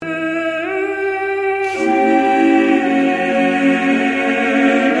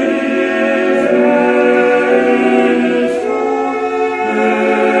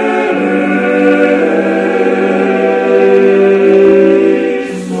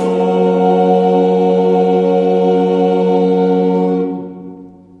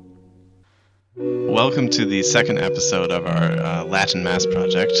to the second episode of our Latin Mass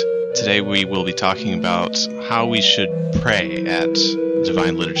project. Today we will be talking about how we should pray at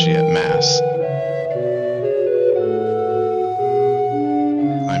Divine Liturgy at Mass.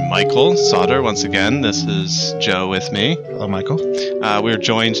 I'm Michael Sauter once again. This is Joe with me. Hello, Michael. We're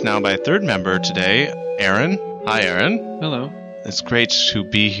joined now by a third member today, Aaron. Hi, Aaron. Hello. It's great to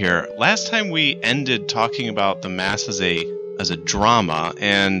be here. Last time we ended talking about the Mass as a drama,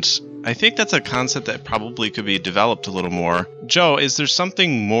 and I think that's a concept that probably could be developed a little more. Joe, is there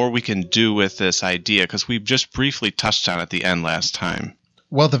something more we can do with this idea? Because we just briefly touched on it at the end last time.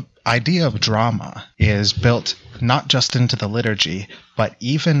 Well, the idea of drama is built not just into the liturgy, but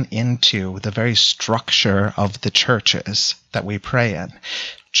even into the very structure of the churches that we pray in.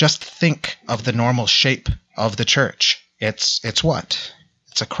 Just think of the normal shape of the church. It's what?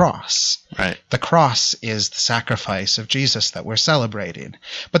 It's a cross. Right. The cross is the sacrifice of Jesus that we're celebrating.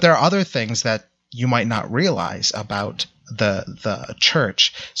 But there are other things that you might not realize about the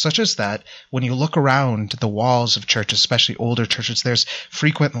church, such as that when you look around the walls of churches, especially older churches, there's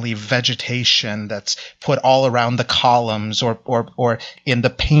frequently vegetation that's put all around the columns or in the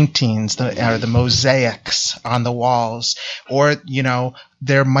paintings or the mosaics on the walls. Or,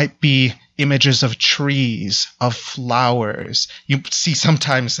 there might be images of trees, of flowers. You see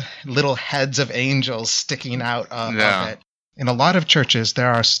sometimes little heads of angels sticking out of it. In a lot of churches,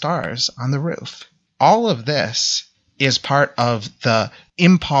 there are stars on the roof. All of this is part of the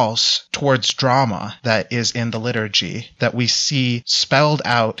impulse towards drama that is in the liturgy that we see spelled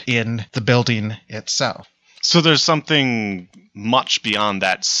out in the building itself. So there's something much beyond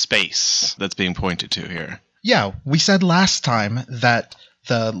that space that's being pointed to here. Yeah, we said last time that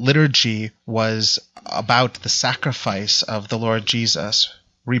the liturgy was about the sacrifice of the Lord Jesus,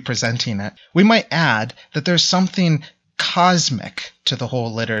 representing it. We might add that there's something cosmic to the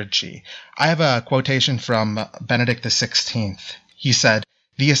whole liturgy. I have a quotation from Benedict XVI. He said,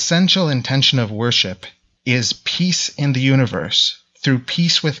 "The essential intention of worship is peace in the universe through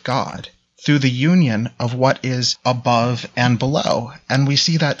peace with God, through the union of what is above and below." And we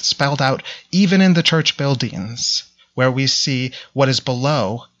see that spelled out even in the church buildings, where we see what is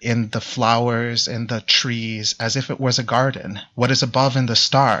below in the flowers and the trees as if it was a garden, what is above in the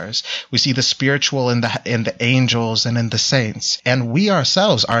stars. We see the spiritual in the angels and in the saints. And we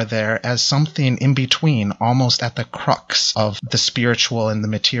ourselves are there as something in between, almost at the crux of the spiritual and the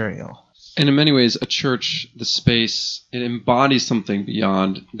material. And in many ways, a church, the space, it embodies something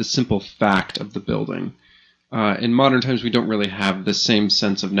beyond the simple fact of the building. In modern times, we don't really have the same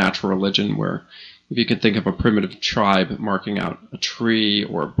sense of natural religion where if you can think of a primitive tribe marking out a tree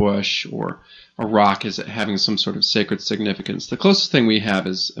or a bush or a rock as having some sort of sacred significance, the closest thing we have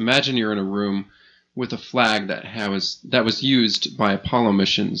is imagine you're in a room with a flag that was used by Apollo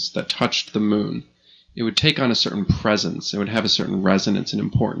missions that touched the moon. It would take on a certain presence. It would have a certain resonance and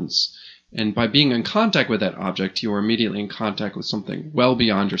importance. And by being in contact with that object, you are immediately in contact with something well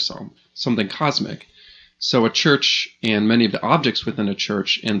beyond yourself, something cosmic. So a church and many of the objects within a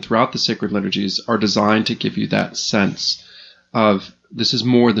church and throughout the sacred liturgies are designed to give you that sense of this is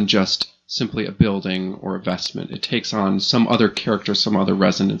more than just simply a building or a vestment. It takes on some other character, some other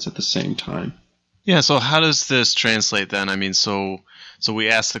resonance at the same time. Yeah, so how does this translate then? I mean, so we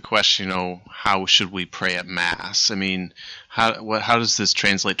asked the question, how should we pray at Mass? I mean, how does this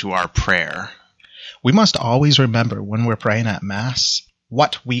translate to our prayer? We must always remember when we're praying at Mass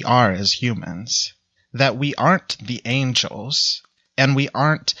what we are as humans. That we aren't the angels, and we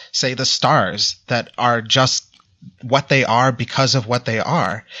aren't, say, the stars that are just what they are because of what they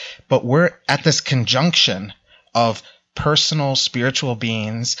are, but we're at this conjunction of personal spiritual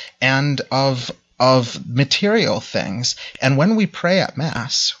beings and of material things. And when we pray at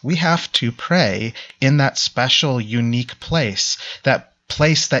Mass, we have to pray in that special, unique place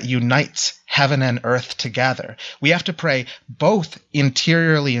that unites heaven and earth together. We have to pray both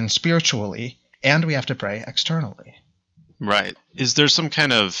interiorly and spiritually, and we have to pray externally. Right. Is there some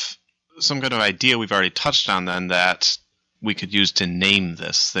kind of idea we've already touched on then that we could use to name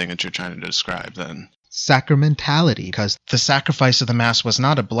this thing that you're trying to describe then? Sacramentality, because the sacrifice of the Mass was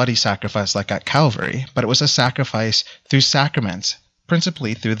not a bloody sacrifice like at Calvary, but it was a sacrifice through sacraments,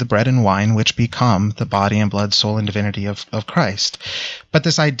 principally through the bread and wine, which become the body and blood, soul, and divinity of Christ. But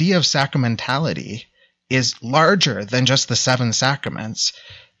this idea of sacramentality is larger than just the 7 sacraments.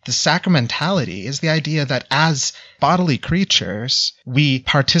 The sacramentality is the idea that as bodily creatures, we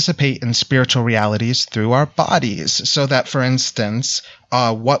participate in spiritual realities through our bodies. So that, for instance,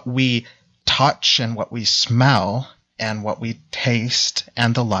 what we touch and what we smell and what we taste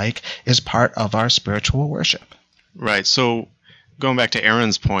and the like is part of our spiritual worship. Right. So going back to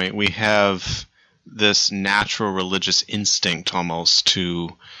Aaron's point, we have this natural religious instinct almost to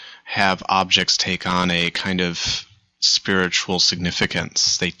have objects take on a kind of spiritual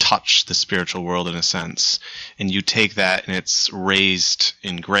significance. They touch the spiritual world in a sense. And you take that and it's raised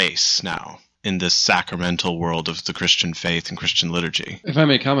in grace now in this sacramental world of the Christian faith and Christian liturgy. If I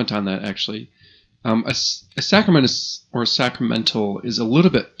may comment on that, actually, a sacrament or sacramental is a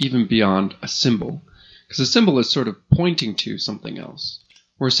little bit even beyond a symbol, because a symbol is sort of pointing to something else,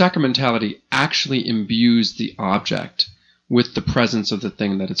 where sacramentality actually imbues the object with the presence of the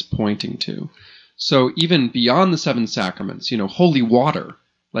thing that it's pointing to. So even beyond the seven sacraments, holy water,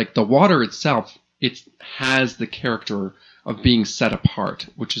 like the water itself, it has the character of being set apart,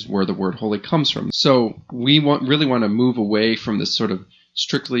 which is where the word holy comes from. So we really want to move away from this sort of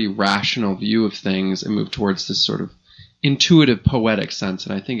strictly rational view of things and move towards this sort of intuitive poetic sense.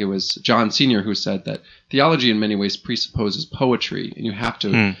 And I think it was John Senior who said that theology in many ways presupposes poetry, and you have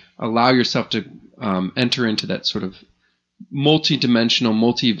to allow yourself to enter into that sort of multi-dimensional,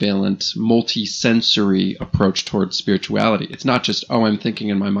 multivalent, multi-sensory approach towards spirituality. It's not just, I'm thinking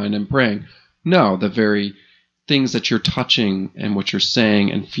in my mind and praying. No, the very things that you're touching and what you're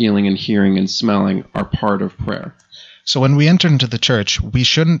saying and feeling and hearing and smelling are part of prayer. So when we enter into the church, we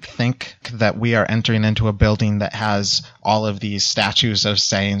shouldn't think that we are entering into a building that has all of these statues of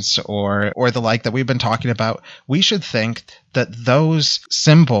saints or the like that we've been talking about. We should think that those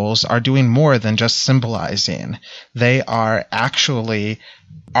symbols are doing more than just symbolizing. They are actually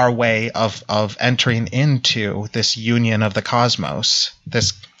our way of entering into this union of the cosmos,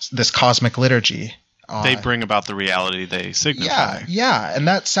 this cosmic liturgy. They bring about the reality they signify. Yeah, and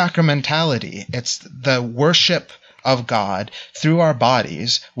that sacramentality, it's the worship of God through our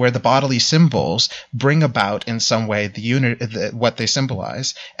bodies, where the bodily symbols bring about in some way what they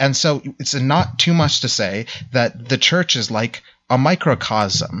symbolize. And so it's not too much to say that the church is like a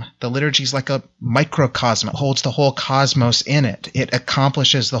microcosm. The liturgy is like a microcosm. It holds the whole cosmos in it. It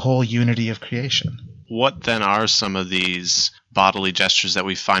accomplishes the whole unity of creation. What then are some of these bodily gestures that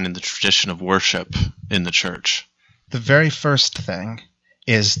we find in the tradition of worship in the church? The very first thing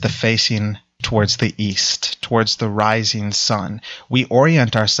is the facing towards the east, towards the rising sun. We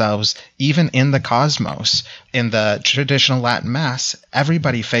orient ourselves, even in the cosmos, in the traditional Latin Mass,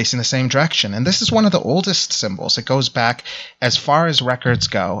 everybody facing the same direction. And this is one of the oldest symbols. It goes back as far as records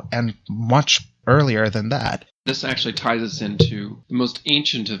go, and much earlier than that. This actually ties us into the most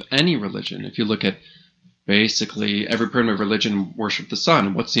ancient of any religion. If you look at basically every primitive religion worship the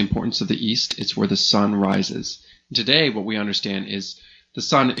sun. What's the importance of the east? It's where the sun rises. And today, what we understand is the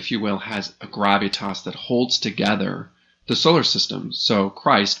sun, if you will, has a gravitas that holds together the solar system. So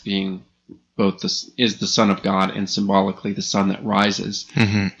Christ, being is the Son of God and symbolically the sun that rises,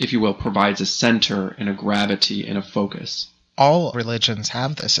 if you will, provides a center and a gravity and a focus. All religions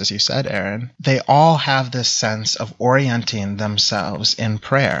have this, as you said, Aaron. They all have this sense of orienting themselves in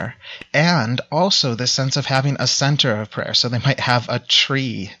prayer, and also this sense of having a center of prayer. So they might have a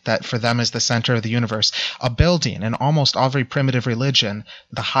tree that for them is the center of the universe. A building, in almost every primitive religion,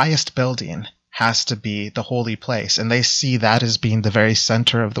 the highest building has to be the holy place, and they see that as being the very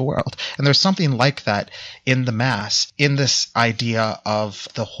center of the world. And there's something like that in the Mass, in this idea of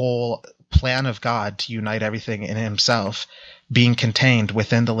the whole plan of God to unite everything in himself being contained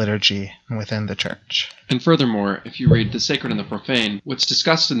within the liturgy and within the church. And furthermore, if you read the sacred and the profane, what's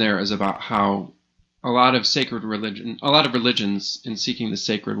discussed in there is about how a lot of religions in seeking the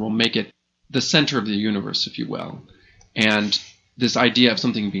sacred will make it the center of the universe, if you will. And this idea of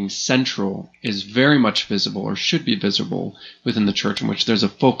something being central is very much visible, or should be visible, within the church, in which there's a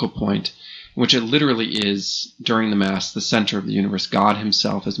focal point, in which it literally is, during the Mass, the center of the universe. God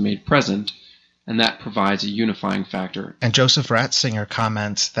himself is made present, and that provides a unifying factor. And Joseph Ratzinger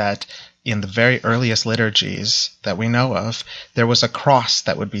comments that in the very earliest liturgies that we know of, there was a cross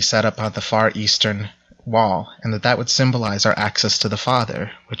that would be set up on the far eastern wall, and that would symbolize our access to the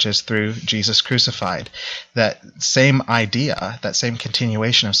Father, which is through Jesus crucified. That same idea, that same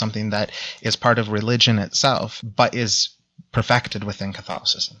continuation of something that is part of religion itself, but is perfected within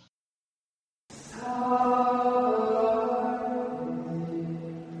Catholicism.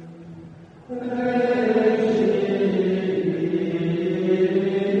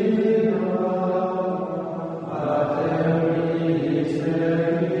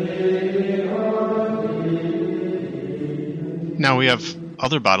 Now we have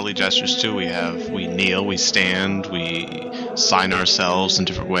other bodily gestures too. We kneel, we stand, we sign ourselves in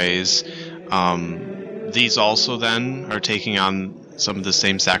different ways. These also then are taking on some of the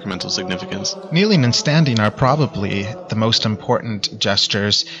same sacramental significance. Kneeling and standing are probably the most important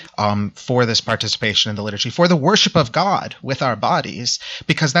gestures for this participation in the liturgy, for the worship of God with our bodies,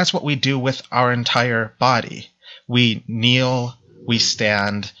 because that's what we do with our entire body. We kneel, we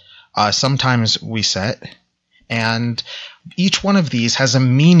stand, sometimes we sit, and each one of these has a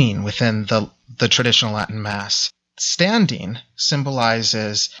meaning within the traditional Latin Mass. Standing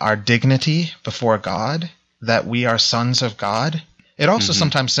symbolizes our dignity before God, that we are sons of God. It also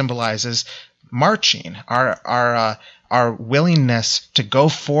sometimes symbolizes marching, our willingness to go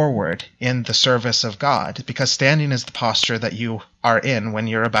forward in the service of God, because standing is the posture that you are in when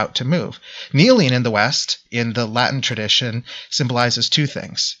you're about to move. Kneeling in the West, in the Latin tradition, symbolizes two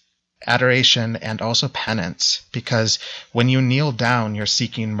things: adoration and also penance, because when you kneel down, you're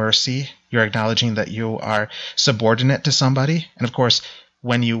seeking mercy, you're acknowledging that you are subordinate to somebody. And of course,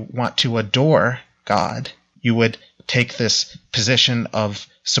 when you want to adore God, you would take this position of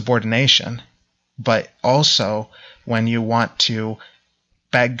subordination. But also, when you want to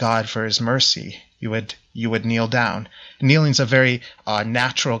beg God for his mercy, you would kneel down. Kneeling's a very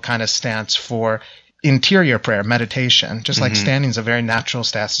natural kind of stance for interior prayer, meditation, just like standing is a very natural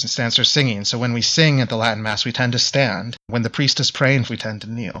stance for singing. So when we sing at the Latin Mass, we tend to stand. When the priest is praying, we tend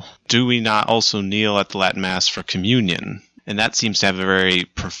to kneel. Do we not also kneel at the Latin Mass for communion? And that seems to have a very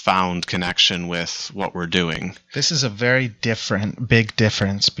profound connection with what we're doing. This is a very big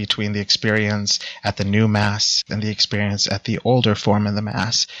difference between the experience at the new Mass and the experience at the older form of the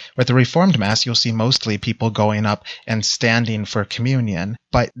Mass. With the Reformed Mass, you'll see mostly people going up and standing for communion.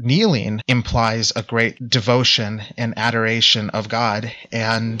 But kneeling implies a great devotion and adoration of God.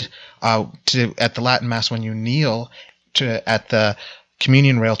 And at the Latin Mass, when you kneel at the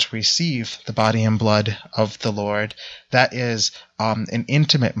communion rail to receive the body and blood of the Lord, that is an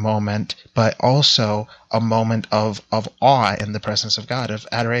intimate moment, but also a moment of awe in the presence of God, of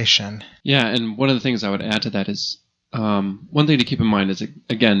adoration. Yeah, and one of the things I would add to that is, one thing to keep in mind is,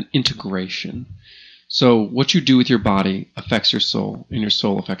 again, integration. So what you do with your body affects your soul, and your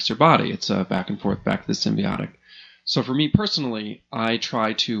soul affects your body. It's a back and forth, back to the symbiotic. So for me personally, I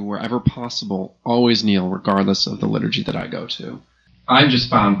try to, wherever possible, always kneel regardless of the liturgy that I go to. I've just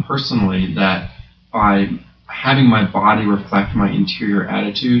found personally that by having my body reflect my interior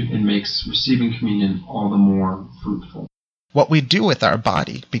attitude, it makes receiving communion all the more fruitful. What we do with our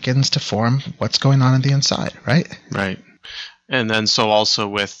body begins to form what's going on the inside, right? Right. And then so also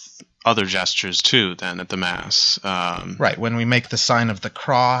with other gestures too, then at the Mass. Right, when we make the sign of the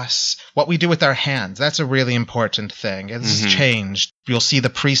cross, what we do with our hands, that's a really important thing. It's changed. You'll see the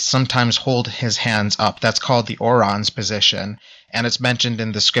priest sometimes hold his hands up. That's called the orans position. And it's mentioned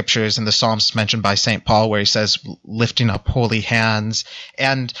in the scriptures, in the Psalms, it's mentioned by St. Paul, where he says, lifting up holy hands.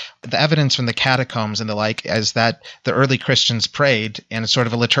 And the evidence from the catacombs and the like is that the early Christians prayed in sort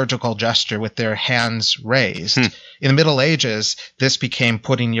of a liturgical gesture with their hands raised. In the Middle Ages, this became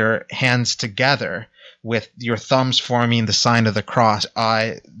putting your hands together with your thumbs forming the sign of the cross.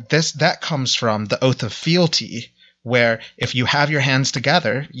 That comes from the oath of fealty, where if you have your hands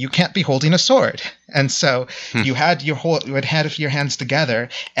together, you can't be holding a sword. And so you had your hands together,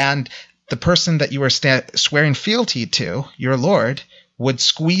 and the person that you were swearing fealty to, your Lord, would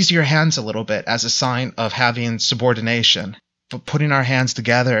squeeze your hands a little bit as a sign of having subordination. But putting our hands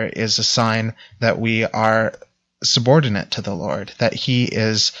together is a sign that we are subordinate to the Lord, that He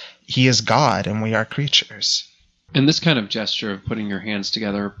is God and we are creatures. And this kind of gesture of putting your hands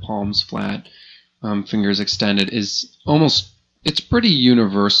together, palms flat, fingers extended, it's pretty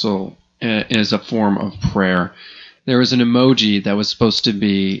universal as a form of prayer. There was an emoji that was supposed to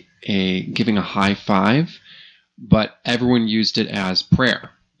be giving a high five, but everyone used it as prayer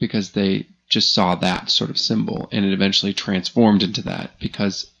because they just saw that sort of symbol, and it eventually transformed into that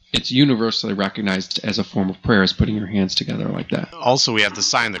because it's universally recognized as a form of prayer, is putting your hands together like that. Also, we have the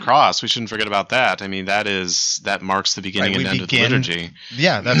sign of the cross. We shouldn't forget about that. I mean, that marks the beginning and end of the liturgy.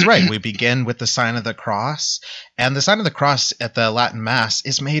 Yeah, that's right. We begin with the sign of the cross. And the sign of the cross at the Latin Mass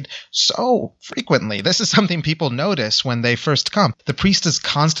is made so frequently. This is something people notice when they first come. The priest is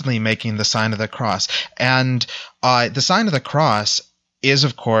constantly making the sign of the cross. And the sign of the cross is,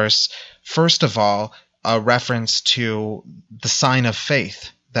 of course, first of all, a reference to the sign of faith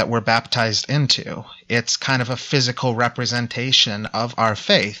that we're baptized into. It's kind of a physical representation of our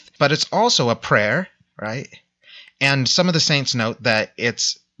faith, but it's also a prayer, right? And some of the saints note that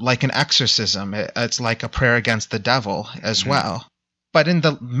it's like an exorcism. It's like a prayer against the devil as well. But in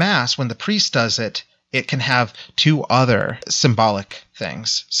the Mass, when the priest does it, it can have two other symbolic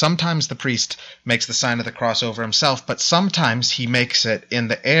things. Sometimes the priest makes the sign of the cross over himself, but sometimes he makes it in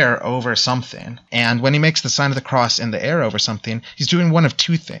the air over something. And when he makes the sign of the cross in the air over something, he's doing one of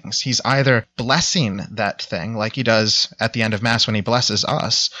two things. He's either blessing that thing, like he does at the end of Mass when he blesses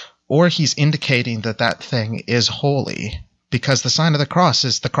us, or he's indicating that that thing is holy, because the sign of the cross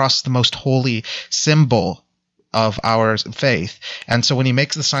is the most holy symbol of our faith. And so when he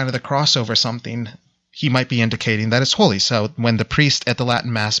makes the sign of the cross over something, he might be indicating that it's holy. So when the priest at the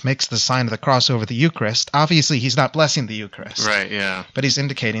Latin Mass makes the sign of the cross over the Eucharist, obviously he's not blessing the Eucharist. Right, yeah. But he's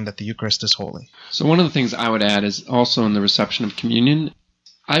indicating that the Eucharist is holy. So one of the things I would add is also in the reception of communion,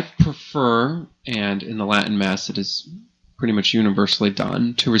 I prefer, and in the Latin Mass it is pretty much universally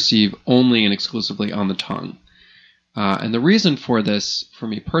done, to receive only and exclusively on the tongue. And the reason for this, for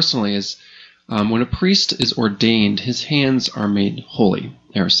me personally, is when a priest is ordained, his hands are made holy.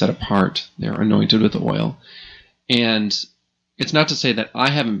 They are set apart. They are anointed with oil. And it's not to say that I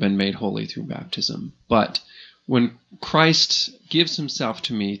haven't been made holy through baptism, but when Christ gives himself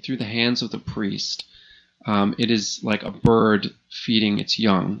to me through the hands of the priest, it is like a bird feeding its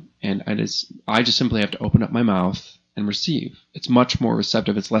young, and I just simply have to open up my mouth and receive. It's much more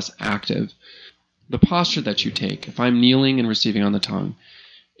receptive. It's less active. The posture that you take, if I'm kneeling and receiving on the tongue,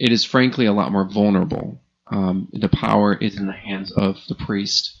 it is frankly a lot more vulnerable. The power is in the hands of the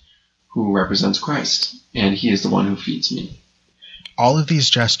priest who represents Christ, and he is the one who feeds me. All of these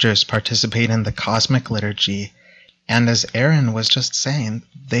gestures participate in the cosmic liturgy, and as Aaron was just saying,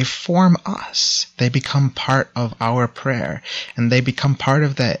 they form us. They become part of our prayer, and they become part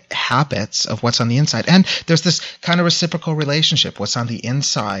of the habits of what's on the inside. And there's this kind of reciprocal relationship. What's on the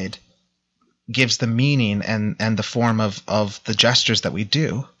inside gives the meaning and the form of the gestures that we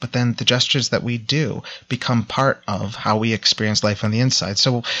do, but then the gestures that we do become part of how we experience life on the inside.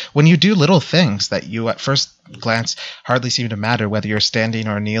 So when you do little things that you at first glance hardly seem to matter, whether you're standing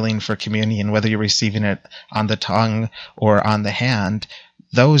or kneeling for communion, whether you're receiving it on the tongue or on the hand,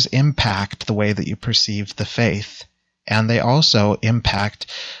 those impact the way that you perceive the faith. And they also impact,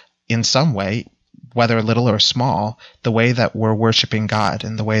 in some way, whether little or small, the way that we're worshiping God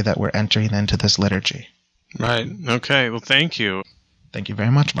and the way that we're entering into this liturgy. Right. Okay. Well, thank you. Thank you very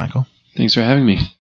much, Michael. Thanks for having me.